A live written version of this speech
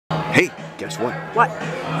Hey, guess what? What?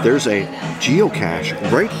 There's a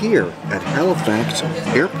geocache right here at Halifax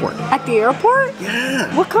Airport. At the airport?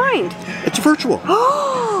 Yeah. What kind? It's virtual.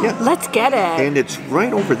 Oh, Yeah. Let's get it. And it's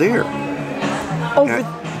right over there. Over,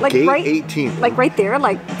 like gate right, 18. Like right there,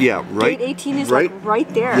 like. Yeah, right. Gate 18 is like right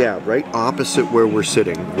there. Yeah, right opposite where we're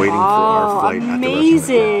sitting, waiting for our flight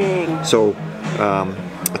amazing. at the restaurant. So,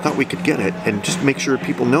 I thought we could get it and just make sure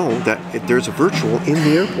people know that there's a virtual in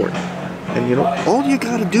the airport. And you know, all you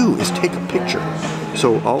gotta do is take a picture.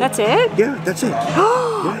 So that's it? Yeah, that's it.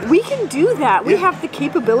 Yeah. We can do that. We have the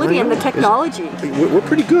capability and the technology. We're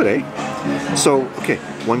pretty good, eh? So, okay,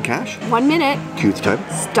 one cache. 1 minute. Cue the time.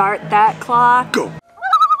 Start that clock. Go.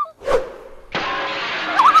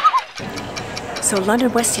 So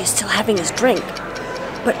London Westie is still having his drink.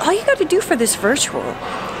 But all you got to do for this virtual,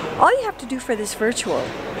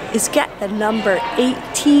 is get the number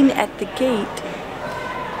 18 at the gate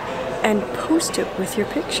and post it with your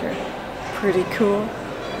picture. Pretty cool.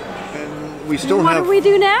 And we still What do we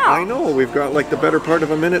do now? I know, we've got like the better part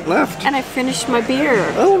of a minute left. And I finished my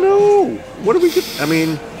beer. Oh no! What do we get? I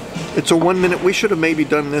mean, it's a 1 minute. We should have maybe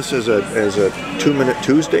done this as a 2 minute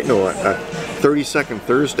Tuesday. No, a 30-second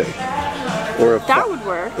Thursday. Or that would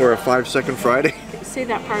work. Or a 5-second Friday. Say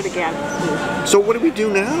that part again. So what do we do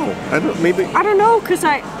now? I don't know, because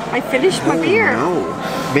I finished my beer. No.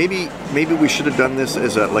 Maybe we should have done this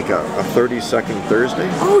as a 30-second Thursday.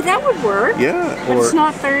 Oh, that would work. Yeah. But it's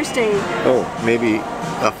not Thursday. Oh, maybe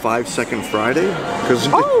a 5-second Friday?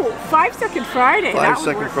 5-second Friday.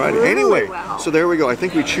 5-second Friday. Really anyway, well. So there we go. I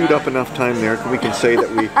think we chewed up enough time there. We can say that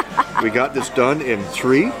we got this done in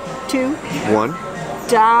 3, 2, 1.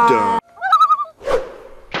 Done.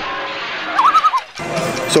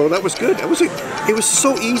 So that was good. It was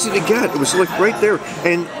so easy to get. It was like right there,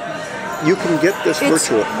 and you can get this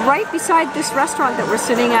virtual. Right beside this restaurant that we're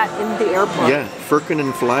sitting at in the airport. Yeah, Firkin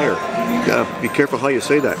and Flyer. Be careful how you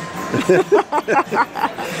say that.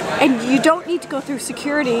 And you don't need to go through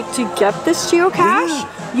security to get this geocache. Yeah.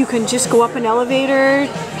 You can just go up an elevator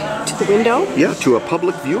to the window. Yeah, to a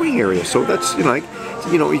public viewing area. So that's you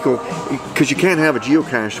go because you can't have a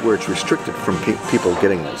geocache where it's restricted from people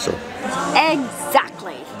getting it. So.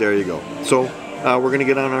 Exactly. There you go. So we're going to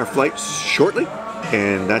get on our flight shortly,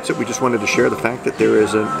 and that's it. We just wanted to share the fact that there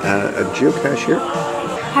is a geocache here.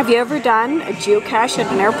 Have you ever done a geocache at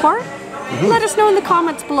an airport? Mm-hmm. Let us know in the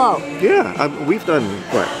comments below. Yeah, we've done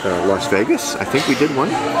Las Vegas. I think we did one.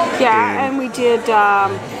 Yeah, and we did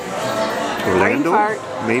Orlando,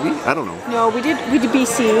 maybe. I don't know. No, we did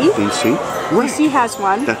BC. BC. Right. BC has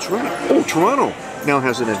one. That's right. Oh, Toronto now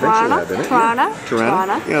has an adventure lab in it. Toronto.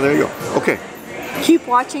 Yeah, there you go. Okay. Keep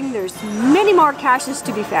watching. There's many more caches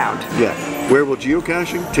to be found. Yeah. Where will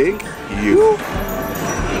geocaching take you?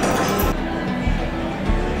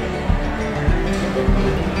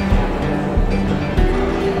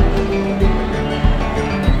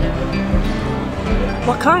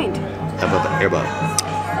 What kind? Okay,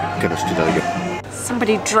 let's do that again.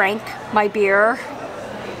 Somebody drank my beer.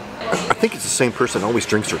 I think it's the same person always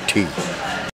drinks her tea.